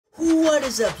What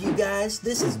is up, you guys?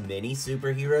 This is Mini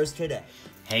Superheroes Today.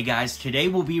 Hey guys, today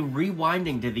we'll be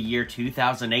rewinding to the year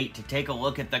 2008 to take a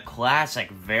look at the classic,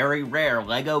 very rare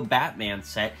LEGO Batman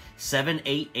set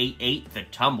 7888, the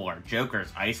Tumbler,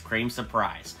 Joker's Ice Cream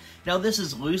Surprise. Now this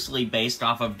is loosely based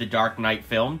off of the Dark Knight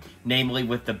film, namely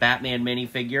with the Batman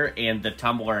minifigure and the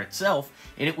Tumbler itself,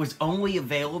 and it was only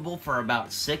available for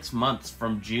about 6 months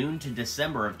from June to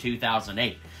December of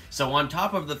 2008. So on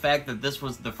top of the fact that this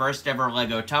was the first ever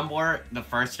LEGO Tumbler, the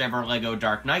first ever LEGO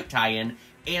Dark Knight tie-in,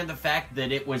 and the fact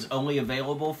that it was only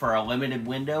available for a limited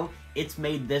window, it's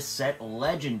made this set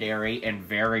legendary and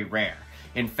very rare.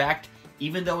 In fact,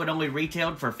 even though it only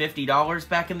retailed for $50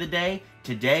 back in the day,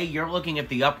 today you're looking at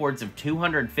the upwards of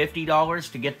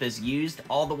 $250 to get this used,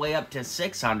 all the way up to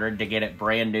 $600 to get it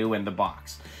brand new in the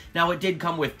box. Now, it did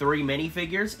come with 3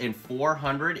 minifigures in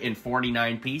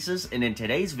 449 pieces, and in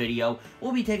today's video,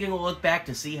 we'll be taking a look back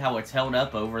to see how it's held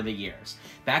up over the years.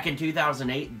 Back in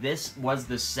 2008, this was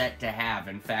the set to have.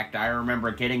 In fact, I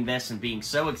remember getting this and being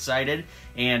so excited,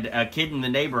 and a kid in the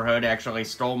neighborhood actually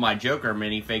stole my Joker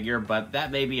minifigure, but that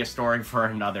may be a story for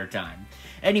another time.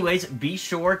 Anyways, be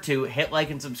sure to hit like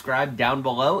and subscribe down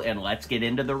below, and let's get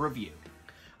into the review.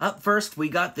 Up first, we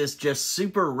got this just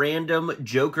super random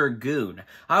Joker goon.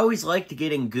 I always liked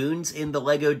getting goons in the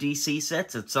LEGO DC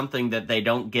sets. It's something that they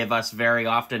don't give us very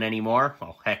often anymore.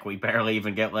 Well, heck, we barely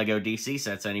even get LEGO DC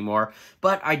sets anymore.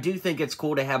 But I do think it's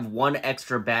cool to have one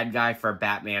extra bad guy for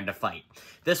Batman to fight.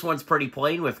 This one's pretty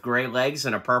plain with gray legs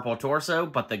and a purple torso,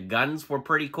 but the guns were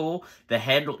pretty cool. The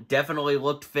head definitely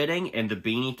looked fitting, and the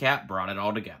beanie cap brought it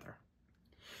all together.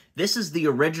 This is the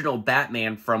original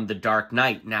Batman from The Dark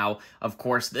Knight. Now, of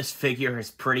course, this figure is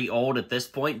pretty old at this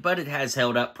point, but it has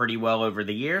held up pretty well over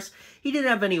the years. He didn't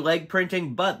have any leg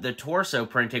printing, but the torso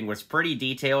printing was pretty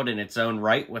detailed in its own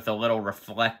right, with a little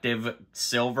reflective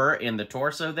silver in the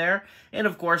torso there. And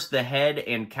of course, the head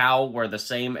and cowl were the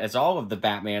same as all of the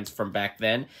Batmans from back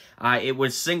then. It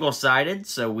was single-sided,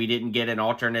 so we didn't get an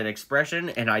alternate expression,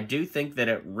 and I do think that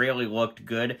it really looked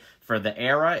good for the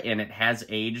era, and it has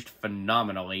aged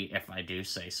phenomenally, if I do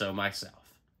say so myself.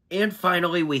 And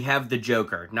finally, we have the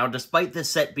Joker. Now, despite this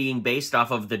set being based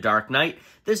off of The Dark Knight,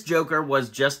 this Joker was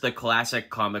just the classic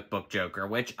comic book Joker,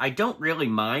 which I don't really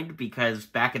mind because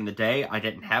back in the day, I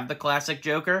didn't have the classic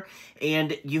Joker.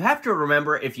 And you have to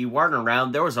remember, if you weren't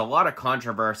around, there was a lot of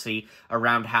controversy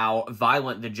around how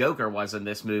violent the Joker was in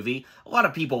this movie. A lot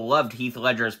of people loved Heath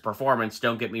Ledger's performance,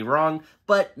 don't get me wrong,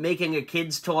 but making a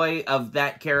kid's toy of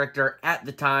that character at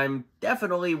the time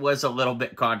definitely was a little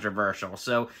bit controversial.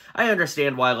 So I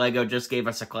understand why LEGO just gave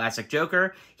us a classic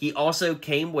Joker. He also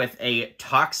came with a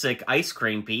toxic ice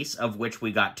cream piece, of which we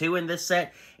got 2 in this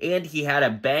set, and he had a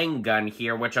bang gun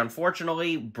here, which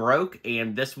unfortunately broke,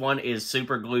 and this one is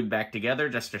super glued back together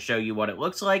just to show you what it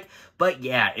looks like. But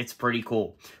yeah, it's pretty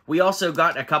cool. We also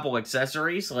got a couple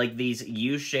accessories, like these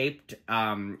U-shaped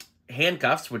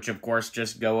handcuffs, which of course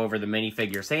just go over the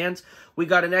minifigure's hands. We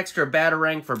got an extra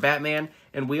batarang for Batman,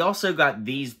 and we also got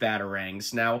these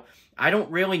batarangs. Now, I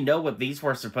don't really know what these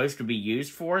were supposed to be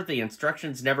used for. The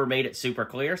instructions never made it super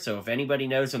clear, so if anybody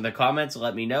knows in the comments,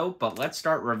 let me know. But let's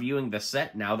start reviewing the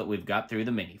set now that we've got through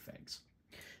the minifigs.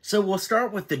 So we'll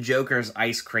start with the Joker's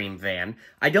ice cream van.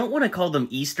 I don't want to call them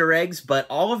Easter eggs, but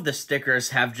all of the stickers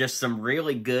have just some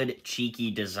really good,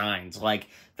 cheeky designs, like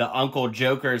the Uncle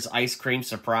Joker's ice cream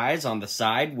surprise on the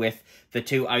side with the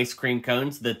 2 ice cream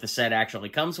cones that the set actually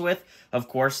comes with. Of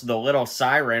course, the little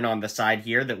siren on the side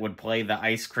here that would play the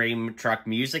ice cream truck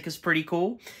music is pretty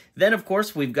cool. Then, of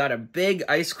course, we've got a big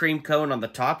ice cream cone on the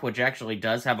top, which actually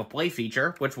does have a play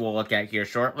feature, which we'll look at here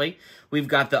shortly. We've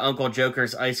got the Uncle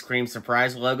Joker's ice cream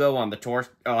surprise logo on the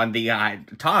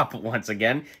top once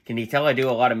again. Can you tell I do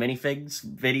a lot of minifigs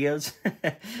videos?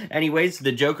 Anyways,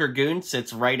 the Joker goon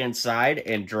sits right inside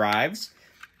and drives.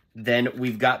 Then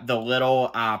we've got the little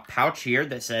pouch here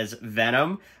that says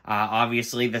Venom.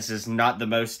 Obviously, this is not the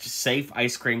most safe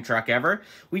ice cream truck ever.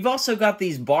 We've also got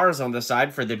these bars on the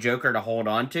side for the Joker to hold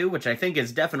on to, which I think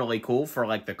is definitely cool for,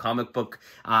 like, the comic book,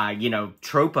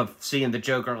 trope of seeing the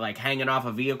Joker, like, hanging off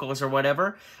of vehicles or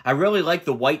whatever. I really like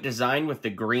the white design with the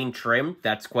green trim.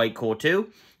 That's quite cool,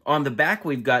 too. On the back,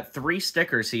 we've got 3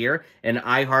 stickers here, an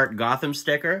I Heart Gotham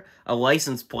sticker, a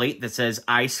license plate that says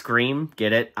Ice Cream,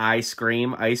 get it? Ice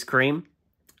Cream, ice cream.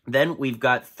 Then we've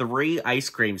got 3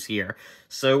 ice creams here.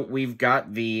 So we've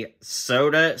got the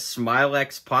Soda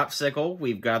Smilex Popsicle,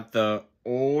 we've got the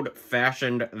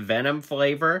old-fashioned Venom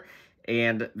flavor,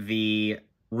 and the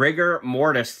Rigor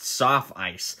Mortis Soft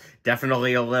Ice.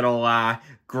 Definitely a little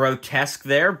grotesque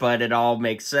there, but it all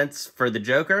makes sense for the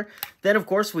Joker. Then, of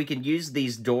course, we can use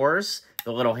these doors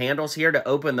the little handles here to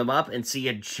open them up and see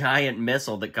a giant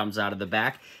missile that comes out of the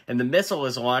back. And the missile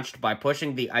is launched by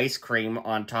pushing the ice cream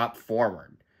on top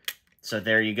forward. So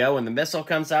there you go, when the missile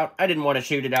comes out, I didn't want to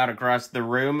shoot it out across the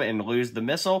room and lose the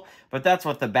missile, but that's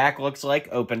what the back looks like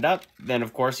opened up. Then,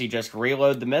 of course, you just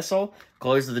reload the missile,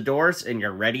 close the doors, and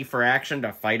you're ready for action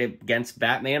to fight against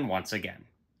Batman once again.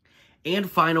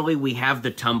 And finally, we have the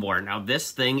Tumbler. Now,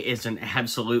 this thing is an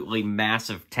absolutely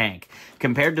massive tank.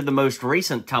 Compared to the most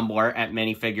recent Tumbler at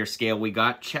minifigure scale we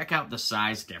got, check out the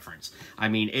size difference. I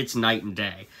mean, it's night and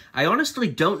day. I honestly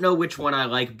don't know which one I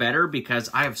like better because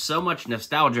I have so much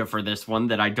nostalgia for this one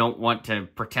that I don't want to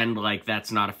pretend like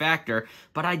that's not a factor,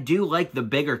 but I do like the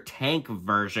bigger tank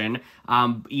version,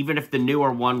 even if the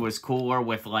newer one was cooler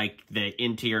with, like, the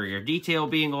interior detail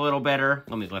being a little better.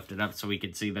 Let me lift it up so we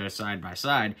can see those side by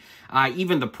side.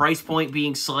 Even the price point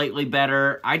being slightly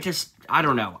better. I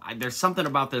don't know. There's something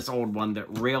about this old one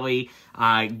that really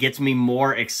gets me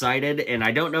more excited, and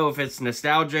I don't know if it's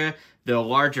nostalgia, the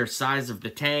larger size of the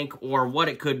tank, or what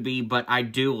it could be, but I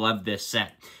do love this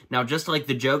set. Now, just like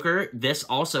the Joker, this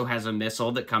also has a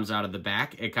missile that comes out of the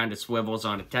back. It kind of swivels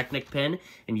on a Technic pin,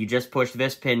 and you just push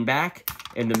this pin back,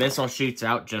 and the missile shoots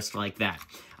out just like that.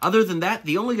 Other than that,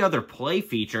 the only other play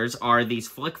features are these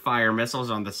flick fire missiles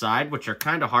on the side, which are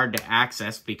kind of hard to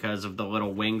access because of the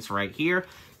little wings right here.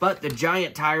 But the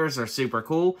giant tires are super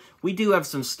cool. We do have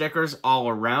some stickers all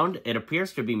around. It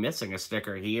appears to be missing a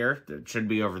sticker here. It should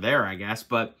be over there, I guess,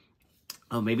 but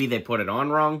oh, maybe they put it on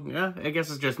wrong? Yeah, I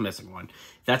guess it's just missing one.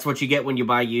 That's what you get when you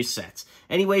buy used sets.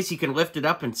 Anyways, you can lift it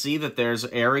up and see that there's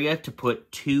area to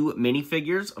put 2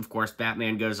 minifigures. Of course,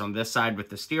 Batman goes on this side with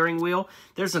the steering wheel.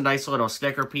 There's a nice little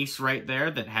sticker piece right there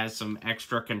that has some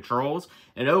extra controls.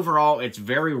 And overall, it's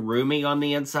very roomy on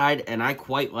the inside, and I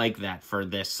quite like that for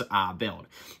this build.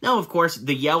 Now, of course,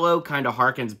 the yellow kind of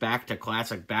harkens back to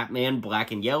classic Batman,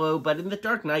 black and yellow, but in the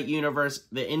Dark Knight universe,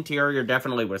 the interior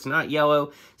definitely was not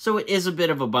yellow, so it is a bit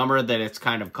of a bummer that it's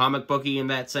kind of comic booky in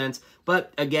that sense.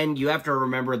 But again, you have to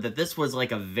remember that this was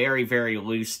like a very, very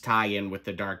loose tie-in with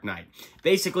The Dark Knight.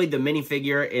 Basically, the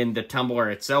minifigure and the Tumbler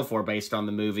itself were based on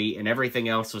the movie, and everything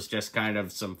else was just kind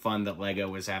of some fun that LEGO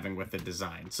was having with the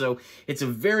design. So it's a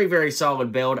very, very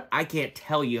solid build. I can't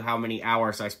tell you how many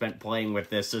hours I spent playing with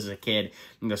this as a kid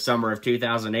in the summer of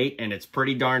 2008, and it's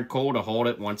pretty darn cool to hold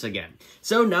it once again.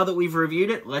 So now that we've reviewed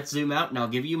it, let's zoom out and I'll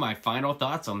give you my final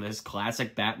thoughts on this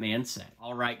classic Batman set.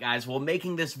 Alright guys, well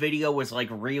making this video was like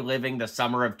reliving the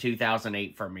summer of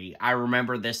 2008 for me. I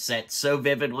remember this set so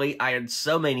vividly. I had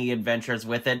so many adventures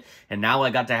with it, and now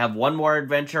I got to have one more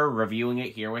adventure reviewing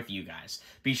it here with you guys.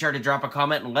 Be sure to drop a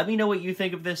comment and let me know what you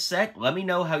think of this set. Let me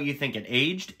know how you think it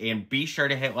aged, and be sure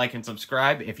to hit like and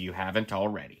subscribe if you haven't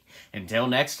already. Until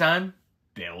next time,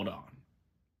 build on.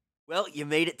 Well, you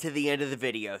made it to the end of the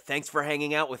video. Thanks for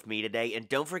hanging out with me today, and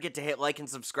don't forget to hit like and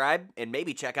subscribe, and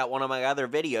maybe check out one of my other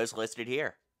videos listed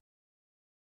here.